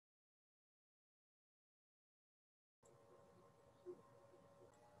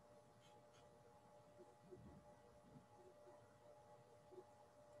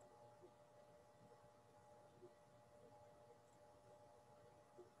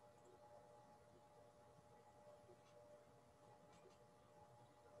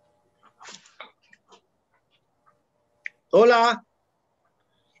Hola.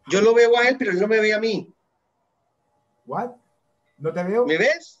 Yo lo veo a él, pero él no me ve a mí. What? ¿No te veo? ¿Me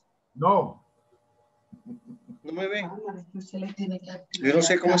ves? No. No me ve. Yo no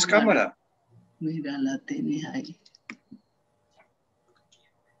sé cómo es cámara. Mira, la tenés ahí.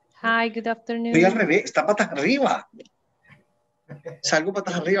 Hi, good afternoon. Estoy al revés, está patas arriba. Salgo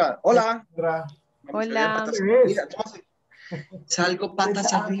patas arriba. Hola. Hola. Mira, salgo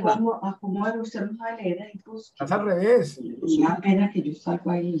patas arriba. Estás al revés. Una pena que yo salgo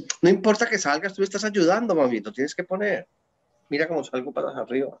ahí. No importa que salgas, tú me estás ayudando, mamito. Tienes que poner. Mira cómo salgo patas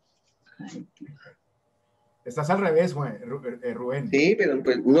arriba. Estás al revés, Rubén. Sí, pero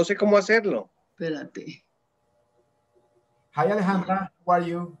pues, no sé cómo hacerlo. Espérate. Hi, Alejandra. How are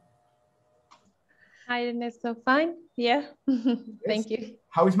you? Hi, Ernesto. Fine. Yeah. Thank you.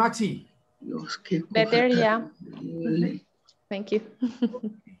 How is Maxi? Dios, qué Better, yeah. Thank you.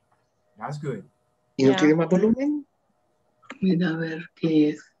 That's good. ¿Y no tiene más volumen? Mira a ver qué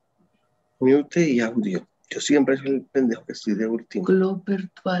es. Mute y audio. Yo siempre soy el pendejo que estoy de último. Club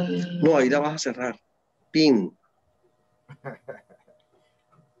virtual. No, ahí la vas a cerrar. Pin.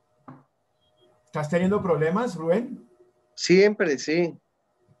 ¿Estás teniendo problemas, Rubén? Siempre, sí.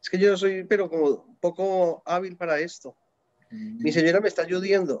 Es que yo soy, pero como un poco hábil para esto. Mi señora me está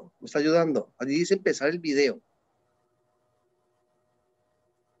ayudando, Allí dice empezar el video.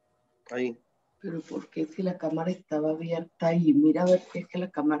 Ahí. Pero ¿por qué si la cámara estaba abierta ahí? Mira a ver qué es que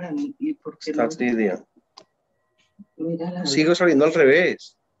la cámara... ¿Y por qué Start video. Mira la... Sigo saliendo al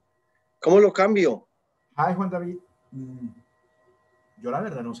revés. ¿Cómo lo cambio? Hi, Juan David. Yo la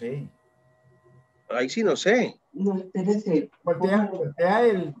verdad no sé. Ahí sí no sé. No, espérese. Voltea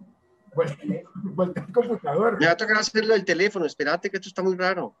el computador. Me va a tocar hacerlo del teléfono. Espérate que esto está muy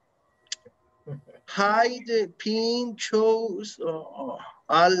raro. Hide the pin shows.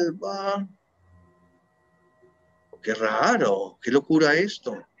 Alba. Qué raro. Qué locura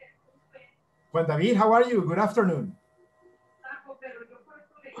esto. Juan David, how are you? Good afternoon.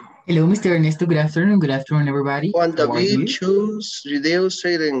 Hello, Mr. Ernesto. Good afternoon. Good afternoon, everybody. Juan David, choose video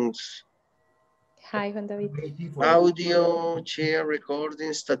settings. Hi, Juan David. Audio, share,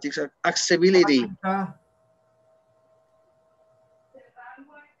 recording, statistics, accessibility.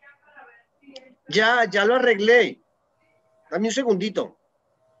 Ya lo arreglé. Dame un segundito.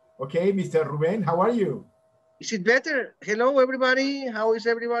 Okay, Mr. Ruben, how are you? Is it better? Hello, everybody. How is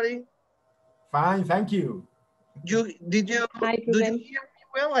everybody? Fine, thank you. Did you Hi, hear Ruben. me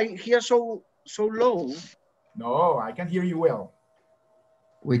well? I hear so low. No, I can hear you well.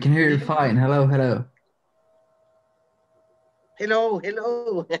 We can hear you fine. Hello, hello.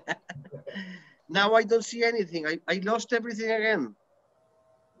 Hello. Now I don't see anything. I lost everything again.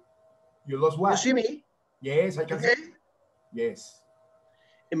 You lost what? You see me? Yes, I can Okay. see. Yes.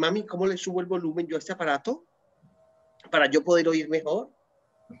 Mami, ¿cómo le subo el volumen yo a este aparato? Para yo poder oír mejor.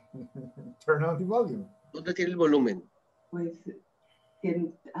 Turn on the volume. ¿Dónde tiene el volumen? Pues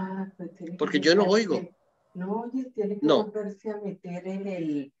tiene Porque que yo no oigo. No, oye, tiene que No. volverse a meter en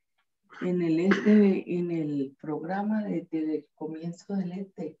el programa desde el comienzo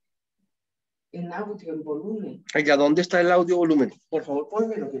del en audio, en volumen. Allá, ¿dónde está el audio volumen? Por favor,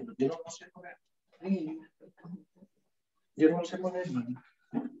 pónmelo. Yo no lo sé poner. Yo no lo sé poner.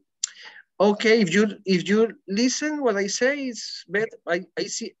 Okay, if you listen what I say, it's better. I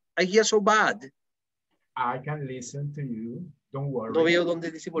hear so bad. I can listen to you. Don't worry. No veo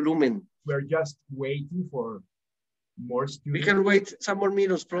dónde dice volumen. We're just waiting for more students. We can wait some more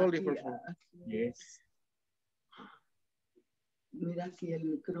minutes probably. Por favor. Yes. Mira aquí el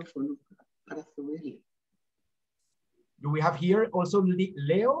micrófono para subirle. Do we have here also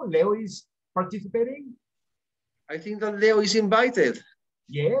Leo? Leo is participating? I think that Leo is invited.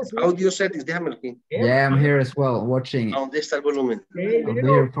 Yes. Audio settings, déjame aquí. Yeah, I'm here as well, watching. ¿Dónde está el volumen? Hey, I'll be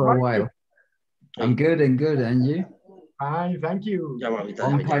Leo, here for a while. I'm good and good, and you? Fine, thank you. Ya, mamita,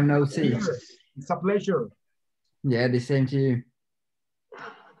 Long time no see. It's a pleasure. Yeah, the same to you.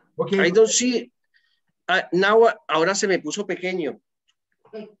 Okay. I don't see. Now, ahora se me puso pequeño.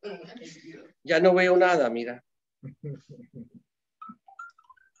 Ya no veo nada, mira.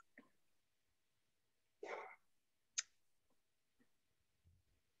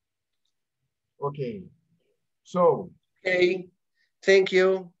 Okay. So. Okay. Thank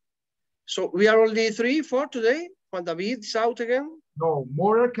you. So we are only 3 for today. Juan David is out again. No,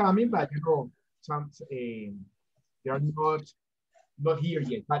 more are coming, but you know, some they are not here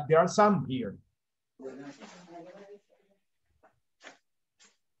yet, but there are some here.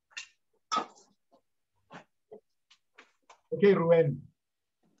 Okay, Ruben.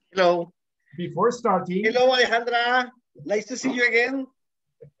 Hello. Before starting. Hello, Alejandra. Nice to see you again.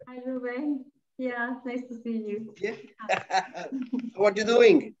 Hi, Ruben. Yeah, nice to see you. Yeah. How are you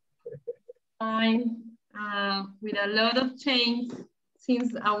doing? Fine. With a lot of change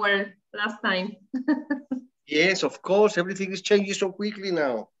since our last time. Yes, of course. Everything is changing so quickly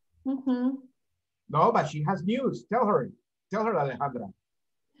now. No, but she has news. Tell her, Alejandra.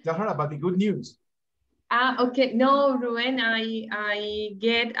 Tell her about the good news. Okay. No, Ruben, I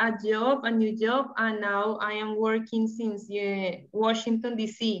get a job, a new job, and now I am working since Washington,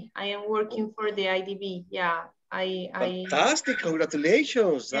 D.C. I am working for the IDB. Yeah, Fantastic.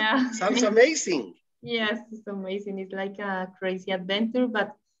 Congratulations. Yeah. That sounds amazing. Yes, it's amazing. It's like a crazy adventure,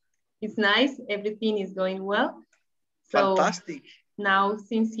 but it's nice. Everything is going well. So fantastic. Now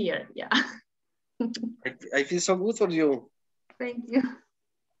since here, yeah. I feel so good for you. Thank you.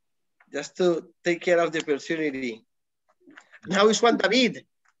 Just to take care of the opportunity. Now it's Juan David.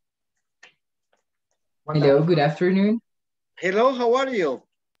 Hello, good afternoon. Hello, how are you?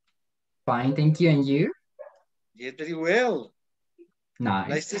 Fine, thank you. And you? Yes, very well. Nice.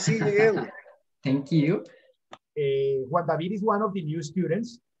 Nice to see you again. Thank you. Juan David is one of the new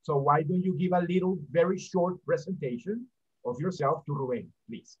students. So why don't you give a little, very short presentation of yourself to Ruben,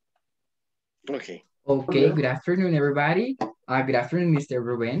 please. Okay. Okay, good afternoon, everybody. Good afternoon, Mr.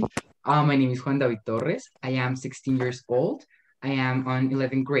 Ruben. My name is Juan David Torres. I am 16 years old. I am on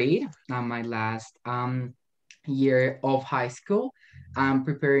 11th grade, my last year of high school. I'm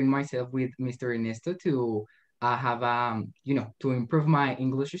preparing myself with Mr. Ernesto to have, to improve my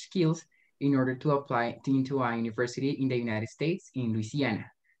English skills in order to apply into a university in the United States in Louisiana.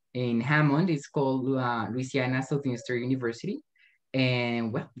 In Hammond, it's called Louisiana Southeastern University.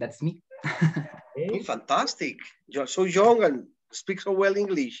 And well, that's me. Okay. Fantastic. You're so young and speak so well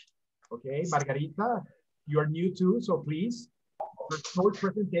English. Okay, Margarita, you are new too, so please, a short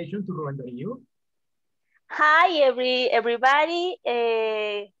presentation to Ruben Darío. Hi, everybody.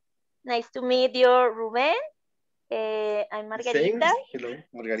 Nice to meet you, Ruben. I'm Margarita. Thanks. Hello,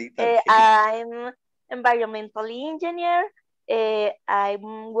 Margarita. I'm environmental engineer.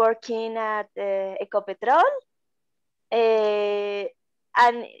 I'm working at Ecopetrol.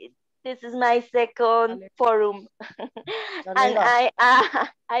 And this is my second forum. And I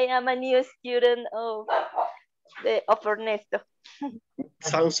am a new student of Ernesto.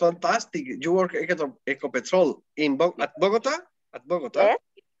 Sounds fantastic. You work at Ecopetrol at Bogota? At Bogota? Yes,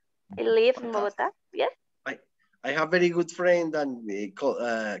 I live in Bogota. Yes. I have very good friend and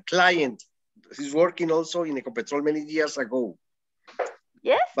client. He's working also in Ecopetrol many years ago.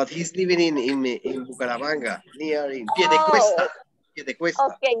 Yes. But he's living in Bucaramanga, near in Piedecuesta.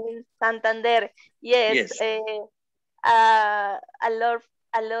 Piedecuesta. Okay, in Santander. Yes. A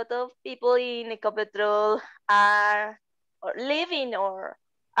lot of people in Ecopetrol are living or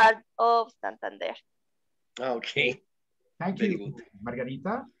are of Santander. Okay. Thank you,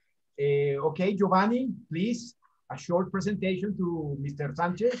 Margarita. Okay, Giovanni, please, a short presentation to Mr.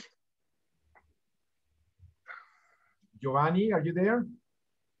 Sanchez. Giovanni, are you there?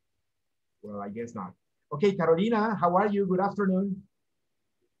 Well, I guess not. Okay, Carolina, how are you? Good afternoon.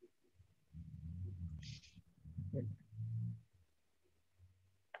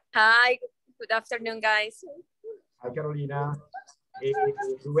 Hi, good afternoon, guys. Hi, Carolina.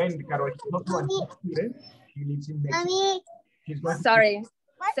 Ruben, Carolina is also a student. She lives in Mexico. She's going Sorry,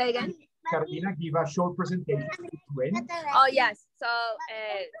 say again. Carolina, give a short presentation to Ruben. Oh, yes. So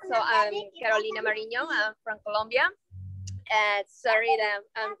I'm Carolina Mariño. I'm from Colombia. Sorry that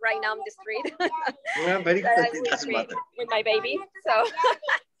I'm right now on the street. Yeah, very good. It doesn't matter. With my baby. So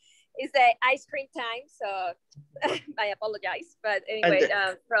it's the ice cream time. So I apologize. But anyway,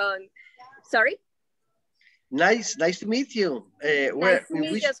 sorry? Nice to meet you. Nice to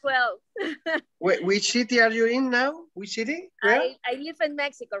meet you as well. Which city are you in now? Which city? I live in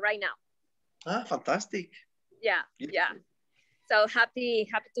Mexico right now. Ah, fantastic. Yeah. So happy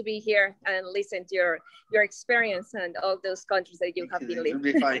to be here and listen to your experience and all those countries that you have been living. It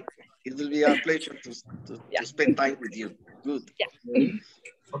will be fine. It will be a pleasure to spend time with you. Good. Yeah.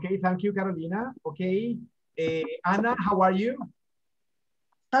 Okay, thank you, Carolina. Okay, Anna, how are you?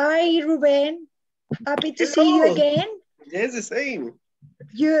 Hi, Ruben. Happy to see you again. Yes, the same.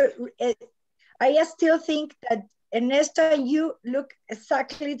 I still think that Ernesto and you look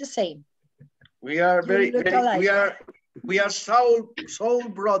exactly the same. We are we are soul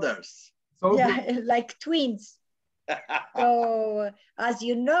brothers. Yeah, like twins. So, as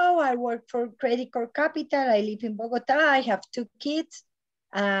you know, I work for Credit Corp Capital. I live in Bogota. I have 2 kids,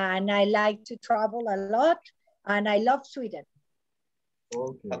 and I like to travel a lot, and I love Sweden.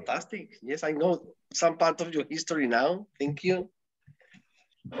 Okay. Fantastic. Yes, I know some part of your history now. Thank you.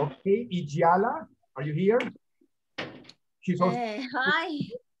 Okay, YDYALA, are you here? She's also Hi.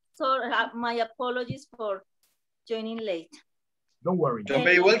 sorry, my apologies for joining late. Don't worry. You're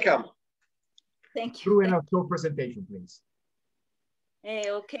very welcome. Thank you. Do a short presentation, please.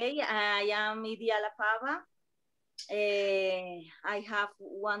 Okay, I am YDYALA PAVA. I have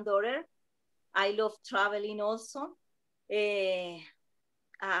one daughter. I love traveling also. And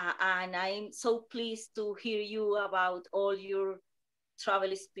I'm so pleased to hear you about all your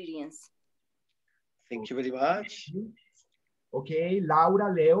travel experience. Thank you very much. Okay,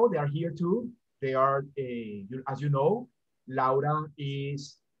 Laura, Leo, they are here too. They are, as you know, Laura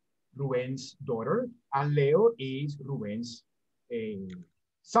is Ruben's daughter, and Leo is Ruben's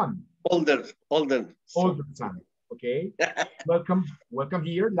son. Older son. Okay. welcome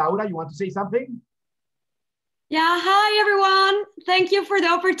here. Laura, you want to say something? Yeah, hi everyone. Thank you for the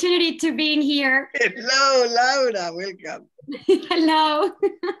opportunity to be in here. Hello, Laura, welcome. Hello.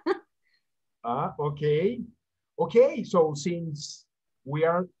 Okay. Okay, so since we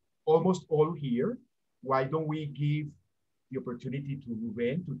are almost all here, why don't we give the opportunity to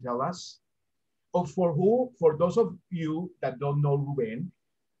Ruben to tell us, for those of you that don't know Ruben,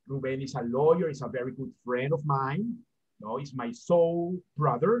 Ruben is a lawyer, is a very good friend of mine. No, he's my soul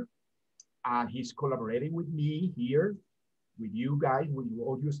brother, and he's collaborating with me here, with you guys, with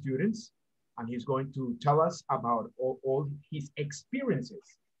all you students, and he's going to tell us about all his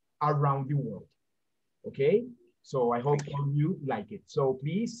experiences around the world. Okay, so I hope all of you like it. So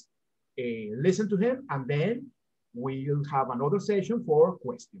please listen to him, and then we'll have another session for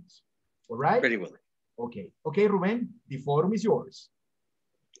questions. All right? Very well. Okay. Okay, Ruben, the forum is yours.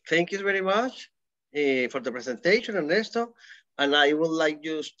 Thank you very much for the presentation, Ernesto. And I would like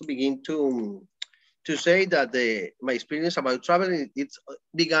just to begin to say that my experience about traveling, it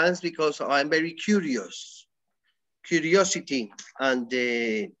begins because I'm very curiosity, and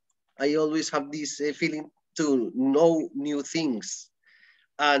I always have this feeling to know new things,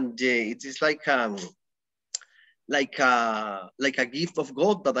 and it is like a gift of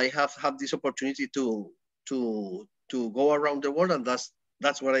God that I have this opportunity to go around the world, and that's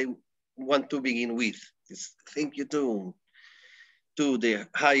what I want to begin with. Thank you to the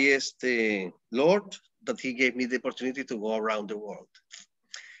highest Lord that He gave me the opportunity to go around the world.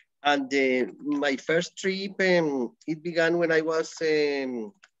 And my first trip, it began when I was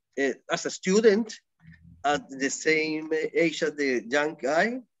as a student at the same age as the young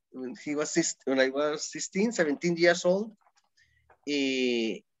guy. When I was 16, 17 years old,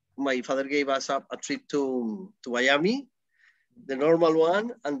 my father gave us a trip to Miami, the normal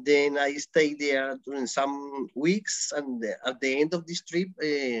one, and then I stayed there during some weeks, and at the end of this trip,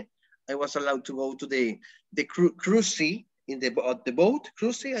 I was allowed to go to the cruise sea, the boat,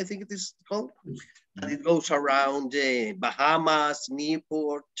 cruise sea, I think it is called, and it goes around Bahamas,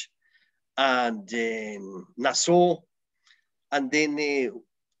 Newport, and Nassau, and then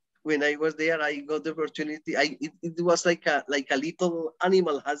when I was there, I got the opportunity. It was like a little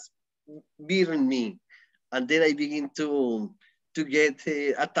animal has bitten me, and then I begin to get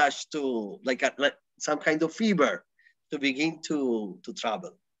attached to like some kind of fever to begin to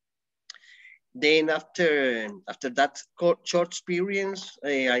travel. Then after that short experience,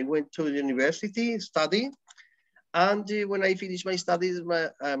 I went to university study, and when I finished my studies,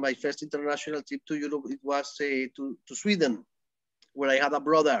 my first international trip to Europe, it was to Sweden, where I had a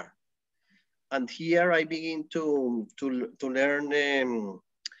brother, and here I began to learn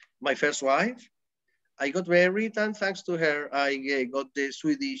my first wife. I got married, and thanks to her, I got the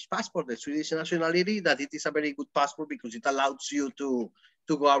Swedish passport, the Swedish nationality. That it is a very good passport because it allows you to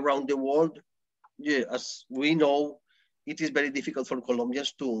go around the world. Yeah, as we know, it is very difficult for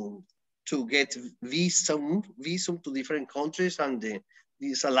Colombians to get visum to different countries, and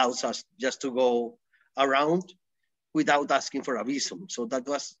this allows us just to go around without asking for a visum. So that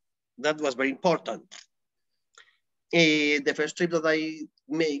was very important. The first trip that I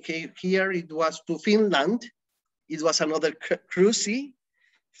made here, it was to Finland. It was another cruise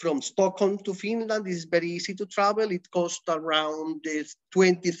from Stockholm to Finland. It's very easy to travel. It cost around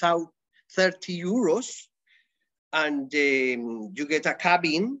 30 euros, and you get a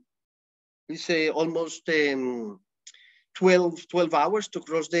cabin. It's almost 12 hours to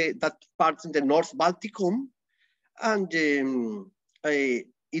cross that part in the North Balticum, and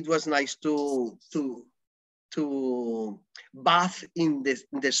it was nice to bath in the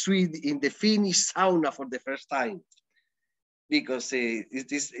Finnish sauna for the first time, because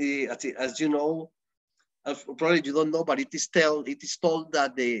it is as you know, probably you don't know, but it is told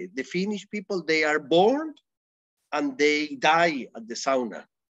that the Finnish people, they are born and they die at the sauna.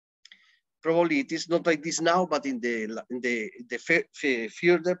 Probably it is not like this now, but in the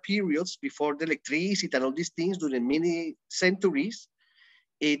further periods before the electricity and all these things during many centuries,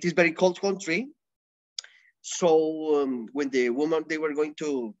 It is very cold country. So when the woman, they were going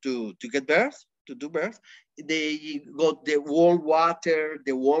to give birth, to do birth, they got the warm water,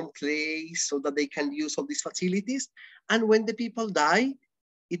 the warm place, so that they can use all these facilities. And when the people die,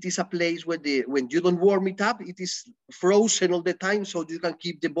 it is a place where when you don't warm it up, it is frozen all the time, so you can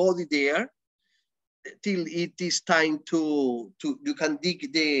keep the body there till it is time to you can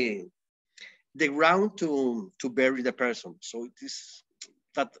dig the ground to bury the person. So it is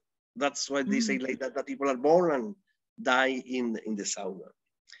that's why they say like that people are born and die in the sauna.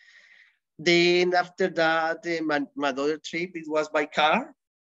 Then after that, my other trip, it was by car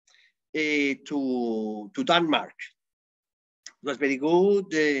to Denmark. It was very good,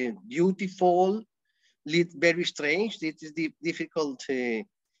 beautiful, very strange. It is difficult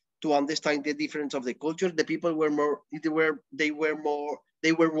to understand the difference of the culture. The people were more, they were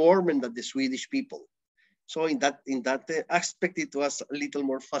warmer than the Swedish people. So in that aspect, it was a little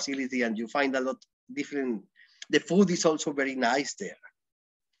more facility, and you find a lot different. The food is also very nice there.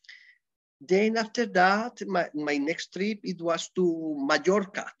 Then after that, my next trip, it was to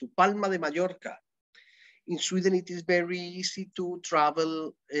Mallorca, to Palma de Mallorca. In Sweden, it is very easy to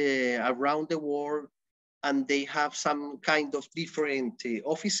travel around the world, and they have some kind of different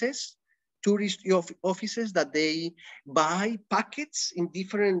offices, tourist offices, that they buy packets in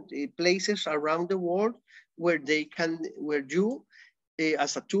different places around the world where you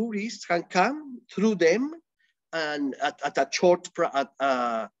as a tourist can come through them, and at a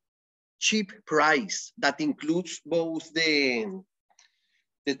cheap price that includes both the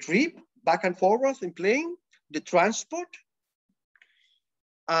trip back and forward in plane, the transport,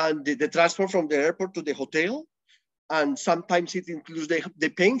 and the transport from the airport to the hotel. And sometimes it includes the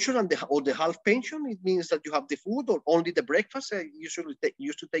pension or the half pension. It means that you have the food or only the breakfast. I usually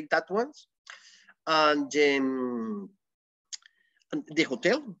used to take that once. And the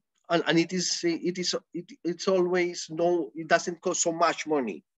hotel. And it's always it doesn't cost so much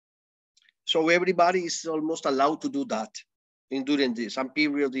money. So everybody is almost allowed to do that during some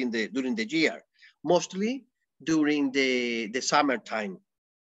period during the year, mostly during the summertime.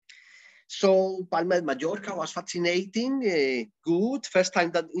 So Palma de Mallorca was fascinating, good. First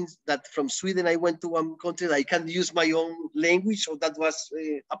time that from Sweden I went to one country that I can use my own language, so that was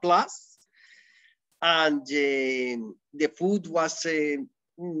a plus. And the food was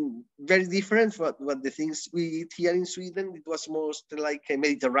very different from what the things we eat here in Sweden. It was most like a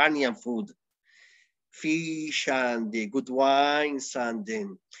Mediterranean food, fish and the good wines. And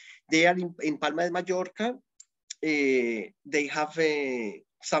they are in Palma de Mallorca. They have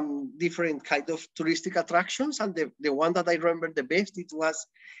some different kind of touristic attractions, and the one that I remember the best, it was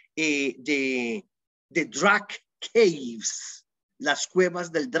the Drac caves, las cuevas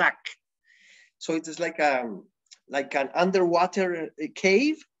del Drac. So it is like an underwater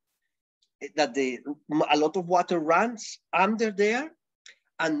cave that a lot of water runs under there,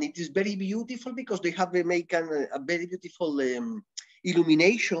 and it is very beautiful because they have make a very beautiful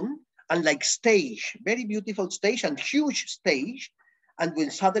illumination and like stage, very beautiful stage and huge stage. And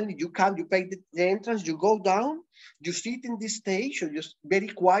when suddenly you come, you pay the entrance, you go down, you sit in this stage, so just very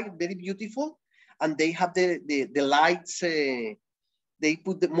quiet, very beautiful, and they have the lights. They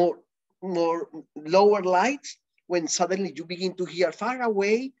put the more lower lights when suddenly you begin to hear far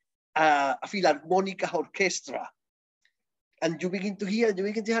away a Philharmonica orchestra. And you begin to hear, and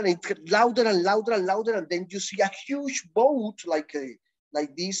it's louder and louder and louder, and then you see a huge boat like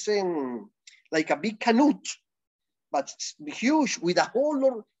this, like a big canoe, but huge, with a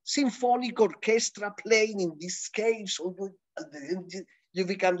whole symphonic orchestra playing in this cave. So you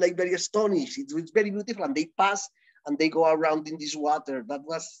become like very astonished. It's very beautiful, and they pass and they go around in this water. That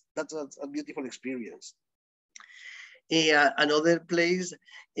was a beautiful experience. Another place,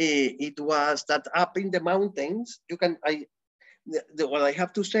 it was that up in the mountains, you can, what I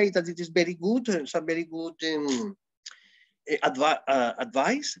have to say that it is very good. It's a very good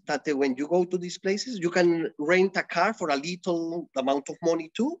advice that when you go to these places, you can rent a car for a little amount of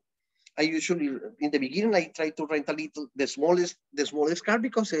money too. I usually, in the beginning, I try to rent the smallest car,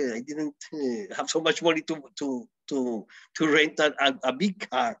 because I didn't have so much money to rent a big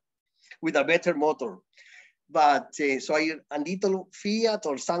car with a better motor. But so a little Fiat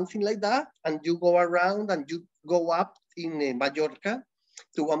or something like that, and you go around and you go up in Mallorca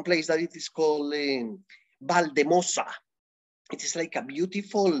to one place that it is called Valdemosa. It is like a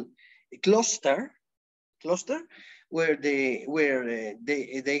beautiful cluster where they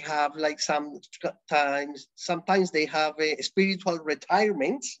have like sometimes they have spiritual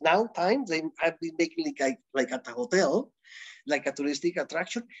retirements. Now times they have been making like at a hotel, like a touristic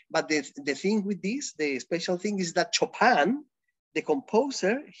attraction. But the thing with this, the special thing is that Chopin the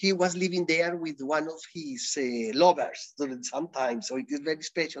composer, he was living there with one of his lovers sometimes. So it is very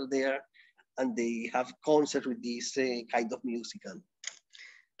special there. And they have concert with this kind of music. And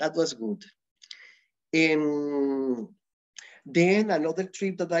that was good. Then another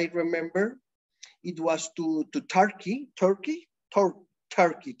trip that I remember, it was to Turkey,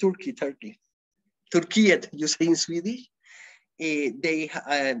 Turkiet, you say in Swedish. They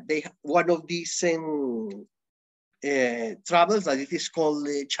one of these travels that it is called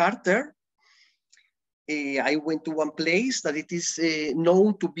charter. I went to one place that it is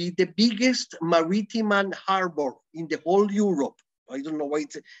known to be the biggest maritime harbor in the whole Europe. I don't know why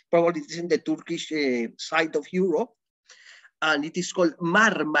probably it is in the Turkish side of Europe. And it is called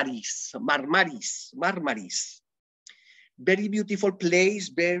Marmaris. Very beautiful place,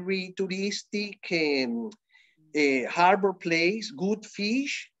 very touristic harbor place, good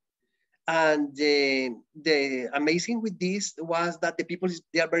fish. And the amazing with this was that the people,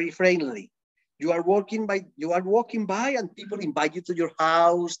 they are very friendly. You are walking by and people invite you to your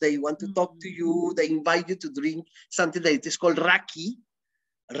house. They want to talk to you. They invite you to drink something that is called raki.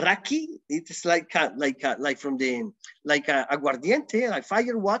 Raki, it is like from the aguardiente, like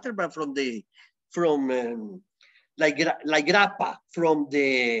fire water, but like grappa from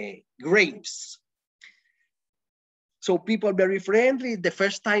the grapes. So people are very friendly. The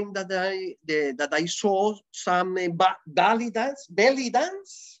first time that I saw some belly dance,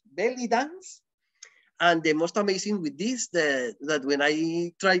 and the most amazing with this that when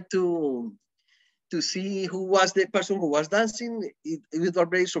I tried to see who was the person who was dancing, it was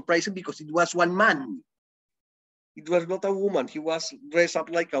very surprising because it was one man. It was not a woman. He was dressed up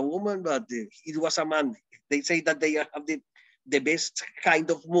like a woman, but it was a man. They say that they have the best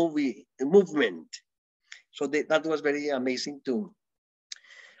kind of movement. So that was very amazing too.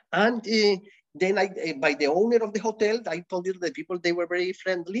 And then by the owner of the hotel, I told you the people, they were very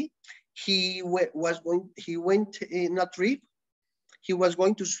friendly. He went in a trip. He was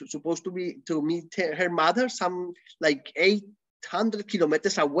going supposed to meet her mother, some like 800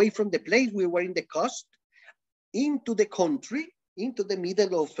 kilometers away from the place. We were in the coast, into the country, into the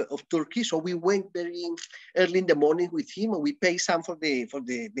middle of Turkey. So we went very early in the morning with him, and we paid some for the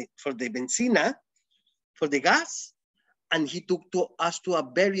benzina, for the gas, and he took us to a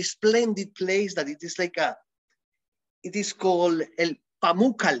very splendid place that it is called El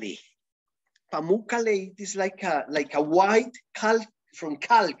Pamukkale. Pamukkale, it is like a white calc,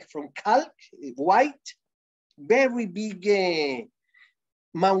 white, very big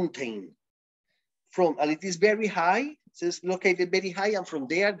mountain. And it is very high. It's located very high, and from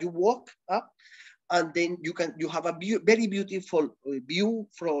there you walk up, and then you have a very beautiful view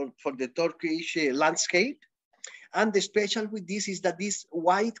for the Turkish landscape. And the special with this is that this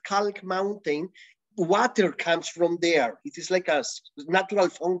white calc mountain, water comes from there. It is like a natural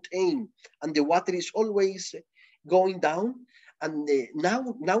fountain, and the water is always going down. And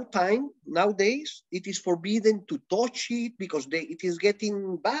nowadays, it is forbidden to touch it because it is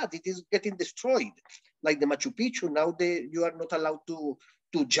getting bad. It is getting destroyed. Like the Machu Picchu, now you are not allowed to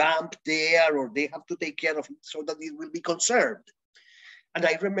jump there, or they have to take care of it so that it will be conserved. And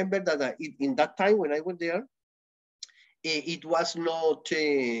I remember that in that time when I went there, it was not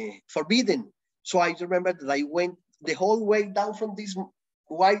forbidden. So I remember that I went the whole way down from this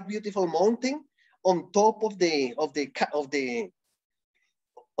white, beautiful mountain. On top of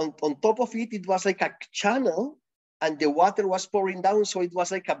on top of it, it was like a channel, and the water was pouring down. So it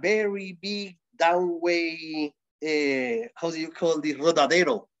was like a very big downway. How do you call this?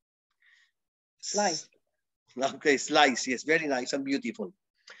 Rodadero. Slice. Okay, slice. Yes, very nice and beautiful.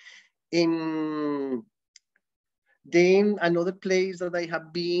 Then another place that I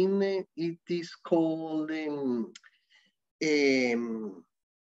have been, it is called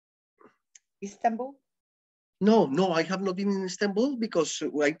Istanbul? No, I have not been in Istanbul because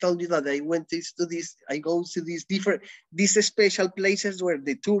I told you that I went I go to these special places where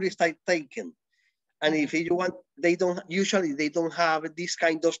the tourists are taken. And if you want, they don't have this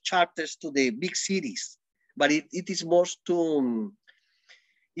kind of charters to the big cities, but it is more to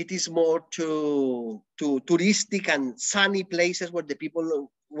touristic and sunny places where the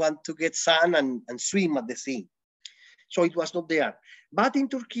people want to get sun and swim at the sea. So it was not there. But in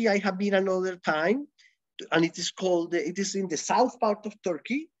Turkey, I have been another time, and it is in the south part of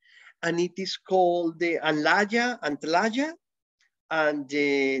Turkey, and it is called the Antalya, and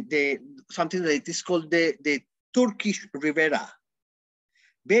something that it is called the Turkish Riviera.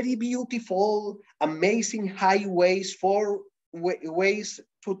 Very beautiful, amazing highways, 4 ways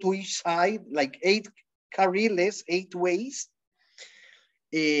to each side, like 8 carriles, 8 ways.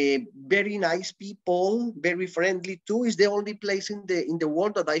 Very nice people, very friendly too. It's the only place in the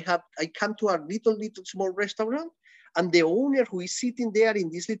world that I come to a little small restaurant, and the owner who is sitting there in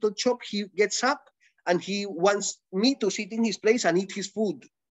this little shop, he gets up and he wants me to sit in his place and eat his food.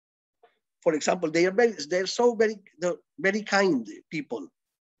 For example, they're very kind people.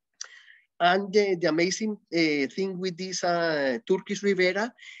 And the amazing thing with this Turkish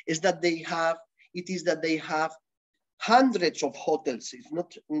Riviera is that they have hundreds of hotels. It's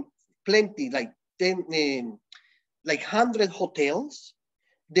not plenty, like 100 hotels.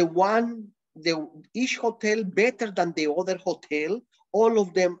 Each hotel better than the other hotel. All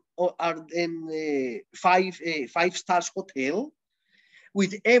of them are in five stars hotel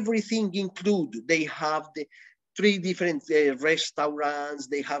with everything included. They have the 3 different restaurants.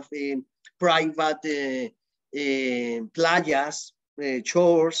 They have private playas,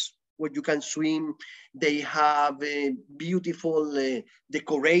 shores where you can swim. They have a beautiful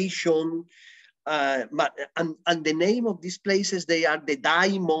decoration. And the name of these places, they are the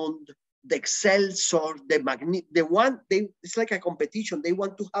Diamond, the Excelsior, it's like a competition. They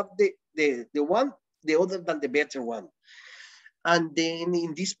want to have the other than the better one. And then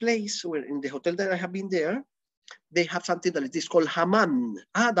in this place, in the hotel that I have been there, they have something that is called hammam.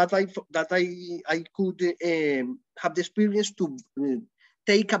 That I could have the experience to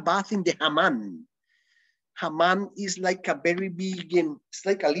take a bath in the hammam. Hammam is like a very big, it's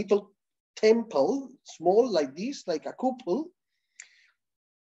like a little temple, small like this, like a couple.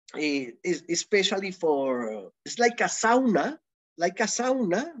 Especially for, it's like a sauna, like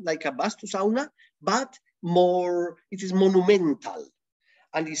a bath to sauna, but more, it is monumental.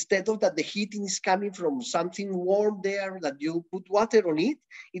 And instead of that, the heating is coming from something warm there that you put water on it.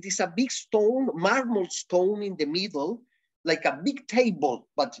 It is a big stone, marble stone in the middle, like a big table,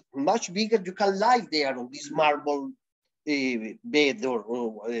 but much bigger. You can lie there on this marble bed or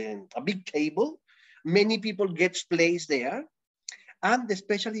a big table. Many people get placed there. And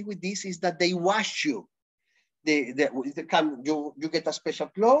especially with this is that they wash you. You get a special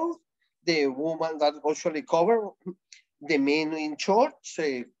clothes. The woman that also cover, the men in shorts,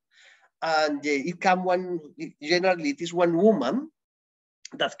 and generally it is one woman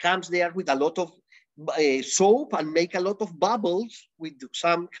that comes there with a lot of soap and make a lot of bubbles with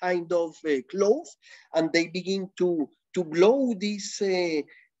some kind of cloth, and they begin to blow these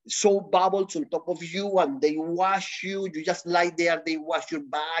soap bubbles on top of you, and they wash you. You just lie there, they wash your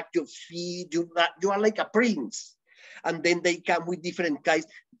back, your feet, you are like a prince. And then they come with different kinds.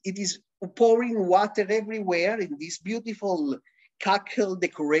 It is pouring water everywhere in this beautiful cackle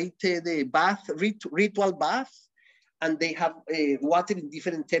decorated bath, ritual bath. And they have water in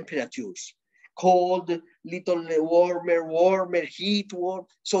different temperatures, cold, little warmer, heat, warm.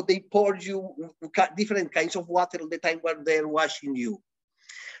 So they pour you different kinds of water all the time while they're washing you.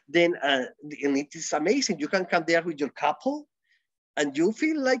 Then, and it is amazing. You can come there with your couple and you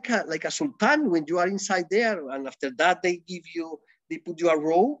feel like a sultan when you are inside there. And after that, they put you a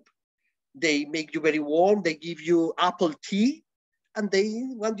robe. They make you very warm. They give you apple tea, and they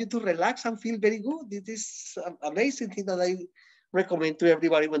want you to relax and feel very good. It is an amazing thing that I recommend to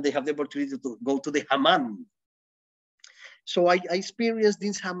everybody when they have the opportunity to go to the hammam. So I experienced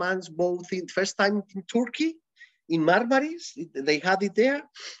these hammams both first time in Turkey, in Marmaris, they had it there,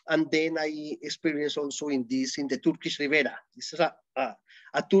 and then I experienced also in the Turkish Riviera. This is a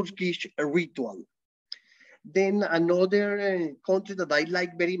Turkish ritual. Then another country that I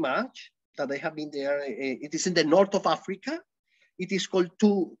like very much, that I have been there, it is in the north of Africa. It is called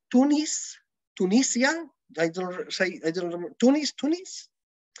Tunisia. I don't remember. Tunis.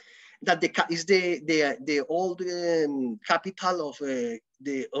 That is the old capital of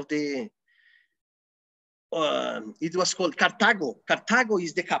it was called Carthago. Carthago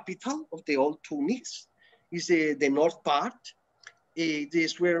is the capital of the old Tunis. Is the north part. It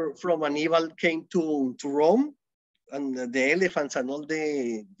is where from Hannibal came to Rome, and the elephants and all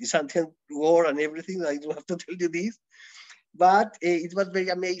the Byzantine war and everything. I don't have to tell you this. But it was very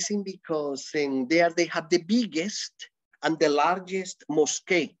amazing because there they have the biggest and the largest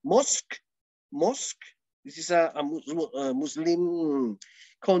mosque. This is a Muslim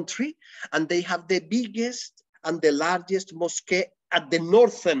country, and they have the biggest and the largest mosque at the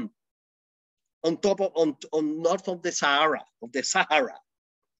northern, on north of the Sahara.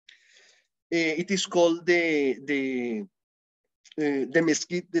 It is called the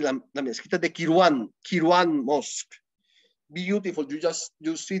Mezquita de Kirwan Mosque. Beautiful.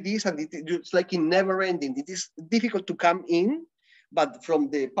 You see this, and it's like in never ending. It is difficult to come in, but from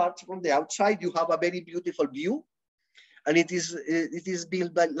the outside, you have a very beautiful view, and it is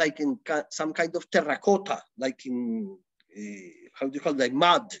built like in some kind of terracotta, like in how do you call it,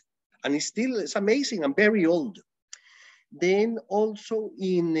 mud. And it's amazing and very old. Then also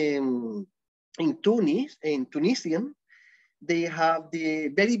in Tunisian, they have the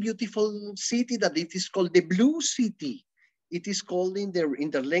very beautiful city that it is called the Blue City. It is called in their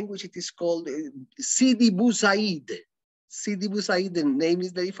language, it is called Sidi Bou Said. Sidi Bou Said, the name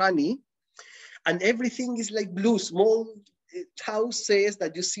is very funny. And everything is like blue, small houses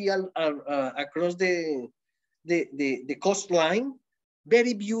that you see across the coastline.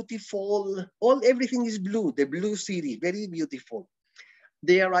 Very beautiful. Everything is blue, the Blue City, very beautiful.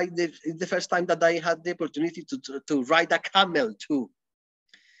 There, it's the first time that I had the opportunity to ride a camel too.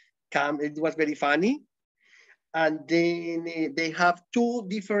 It was very funny. And then they have two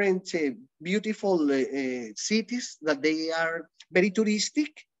different beautiful cities that they are very touristic.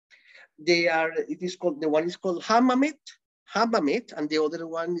 The one is called Hammamet, and the other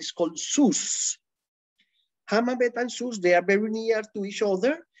one is called Sousse. Hammamet and Sousse, they are very near to each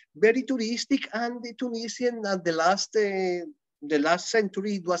other, very touristic, and the Tunisian at the last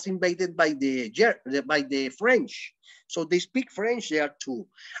century, it was invaded by the French. So they speak French there too.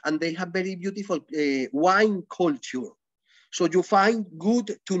 And they have very beautiful wine culture. So you find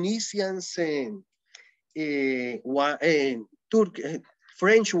good Tunisians,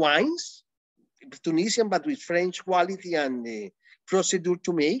 French wines, Tunisian, but with French quality and procedure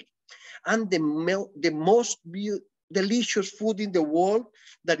to make. And the most delicious food in the world,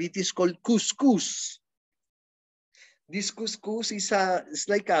 that it is called couscous. This couscous is it's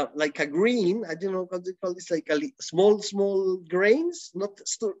like a green, I don't know what they call it. It's like a small grains, not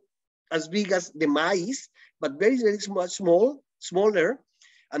as big as the maize, but very, very smaller.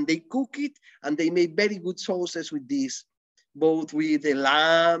 And they cook it, and they make very good sauces with this, both with the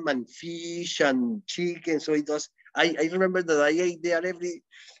lamb and fish and chicken. So it was, I remember that I ate there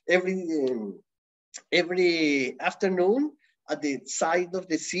every afternoon at the side of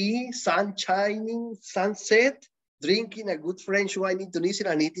the sea, sun shining, sunset, drinking a good French wine in Tunisia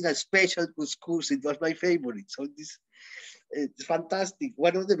and eating a special couscous. It was my favorite. So it's fantastic.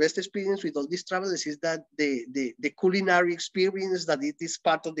 One of the best experiences with all these travelers is that the culinary experience, that it is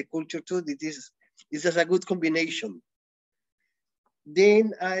part of the culture too. It's just a good combination.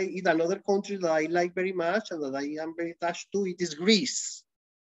 Then in another country that I like very much and that I am very attached to, it is Greece.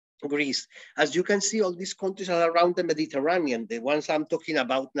 Greece. As you can see, all these countries are around the Mediterranean, the ones I'm talking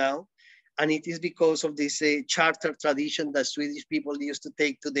about now. And it is because of this charter tradition that Swedish people used to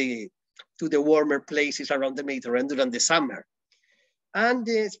take to the warmer places around the Mediterranean during the summer. And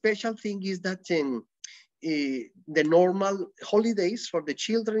the special thing is that the normal holidays for the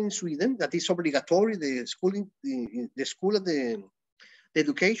children in Sweden, that is obligatory, the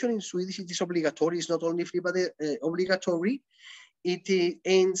education in Swedish, it is obligatory. It's not only free, but obligatory. It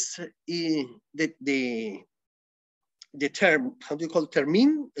ends the term, how do you call it?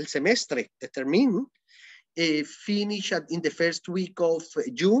 Termin, el semestre, the termin, finish in the first week of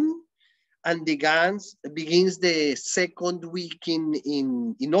June and begins the second week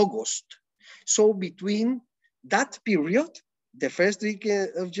in August. So between that period, the first week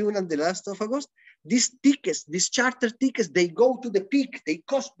of June and the last of August, these tickets, these charter tickets, they go to the peak. They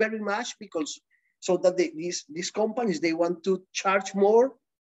cost very much because so that these companies, they want to charge more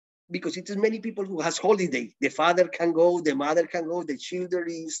because it is many people who has holiday. The father can go, the mother can go, the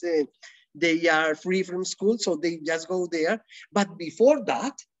children they are free from school, so they just go there. But before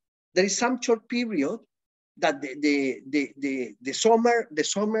that, there is some short period that the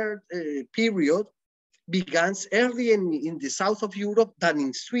summer period begins early in the south of Europe than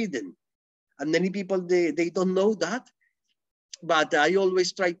in Sweden. And many people, they don't know that. But I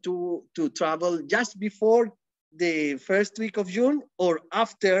always try to travel just before the first week of June or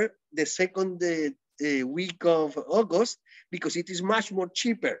after the second week of August, because it is much more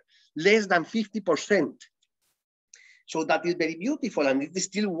cheaper, less than 50%. So that is very beautiful, and it is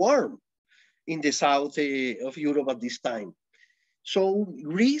still warm in the south of Europe at this time. So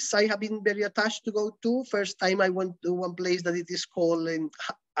Greece, I have been very attached to go to. First time I went to one place that it is called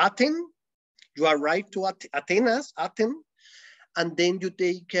Athens. You arrive to Athens, and then you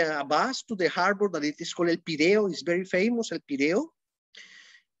take a bus to the harbor that it is called El Pireo. It's very famous, El Pireo.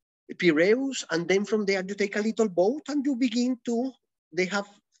 Piraeus, and then from there you take a little boat and you begin to, they have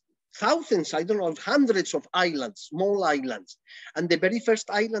thousands, I don't know, hundreds of islands, small islands. And the very first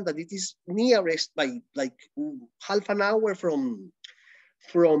island that it is nearest by like half an hour from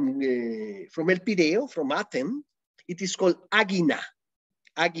El Pireo, from Athens, it is called Agina.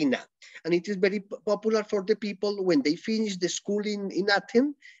 And it is very popular for the people when they finish the school in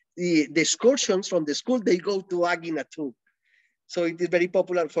Athens, the excursions from the school, they go to Agina too. So it is very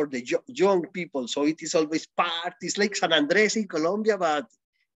popular for the young people. So it is always parties like San Andres in Colombia, but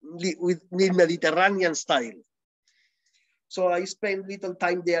with Mediterranean style. So I spend little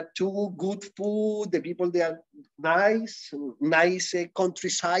time there too, good food, the people there are nice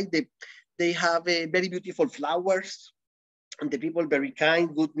countryside. They have very beautiful flowers and the people very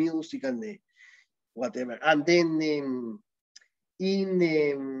kind, good music and whatever. And then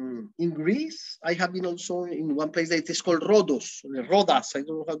in Greece, I have been also in one place that is called Rodos. I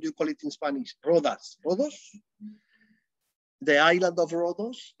don't know how you call it in Spanish. Rodos? The island of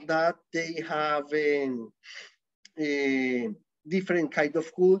Rodos, that they have different kind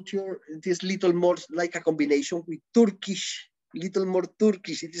of culture. It is little more like a combination with Turkish, little more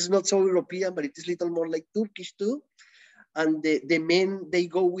Turkish. It is not so European, but it is little more like Turkish too. And the men, they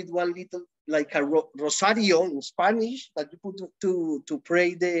go with one little, like a rosario in Spanish that you put to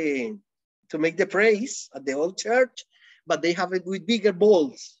pray to make the praise at the old church, but they have it with bigger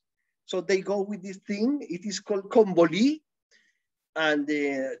balls. So they go with this thing. It is called comboli. And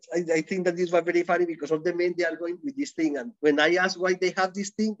I think that this was very funny because all the men, they are going with this thing. And when I ask why they have this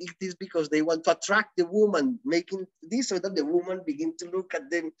thing, it is because they want to attract the woman, making this so that the woman begin to look at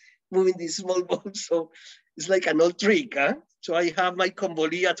them moving these small balls. So it's like an old trick, huh? So I have my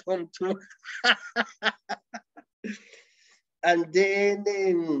comboli at home too. And then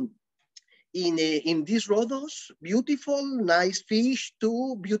in these Rodos, beautiful, nice fish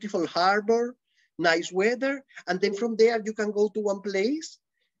too, beautiful harbor, nice weather. And then from there, you can go to one place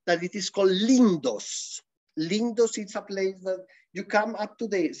that it is called Lindos. Lindos is a place that you come up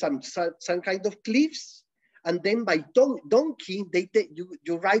to some kind of cliffs, and then by donkey,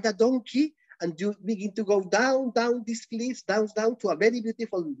 you ride a donkey and you begin to go down these cliffs, down to a very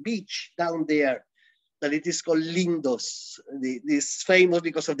beautiful beach down there. That it is called Lindos. This famous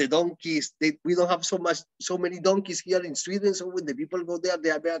because of the donkeys. We don't have so many donkeys here in Sweden. So when the people go there,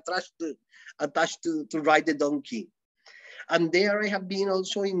 they are very attached to ride the donkey. And there I have been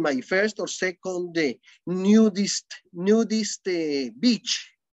also in my first or second nudist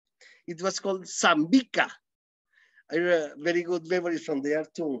beach. It was called Zambica. I have very good memories from there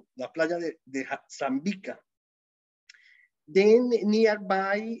too. La playa de Zambica. Then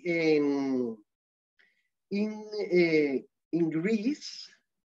nearby in Greece,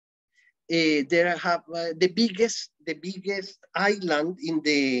 there have the biggest island in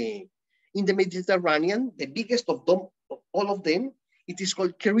the Mediterranean, the biggest of them, all of them. It is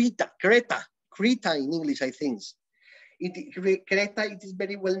called Creta in English, I think. Creta, it is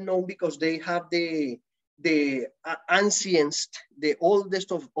very well known because they have the ancientest, the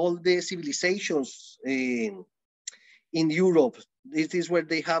oldest of all the civilizations in Europe. This is where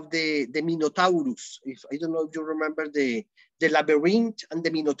they have the Minotaurus. I don't know if you remember the labyrinth and the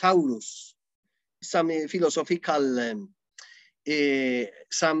Minotaurus. Some philosophical,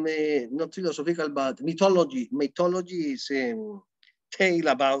 not philosophical, but mythology. Mythology is tale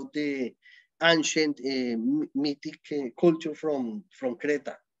about the ancient mythic culture from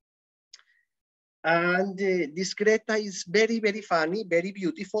Creta. And this Creta is very, very funny, very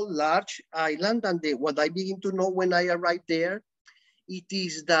beautiful, large island. And what I begin to know when I arrived there, it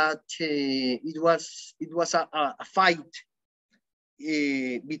is that it was a fight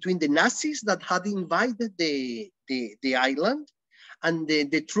between the Nazis that had invaded the island, and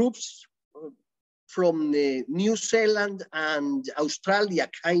the troops from New Zealand and Australia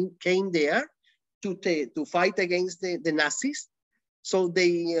came there to fight against the Nazis. So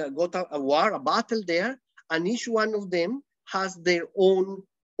they got a battle there, and each one of them has their own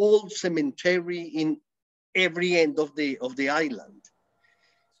old cemetery in every end of the island.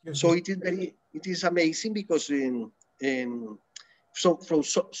 So it is amazing because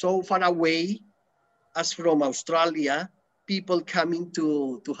so far away as from Australia, people coming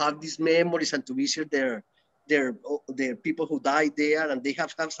to have these memories and to visit their people who died there, and they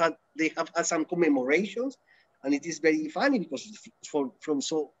have had some commemorations. And it is very funny because from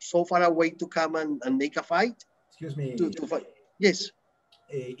so far away to come and make a fight. Excuse me. To fight. Yes.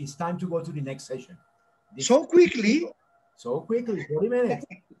 It's time to go to the next session. So quickly? So quickly, 40 minutes.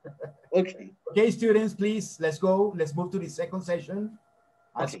 Okay. Okay, students, please, let's go. Let's move to the second session.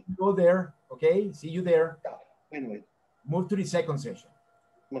 I'll see you go there. Okay, see you there. Anyway. Move to the second session.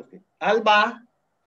 Okay. Alba.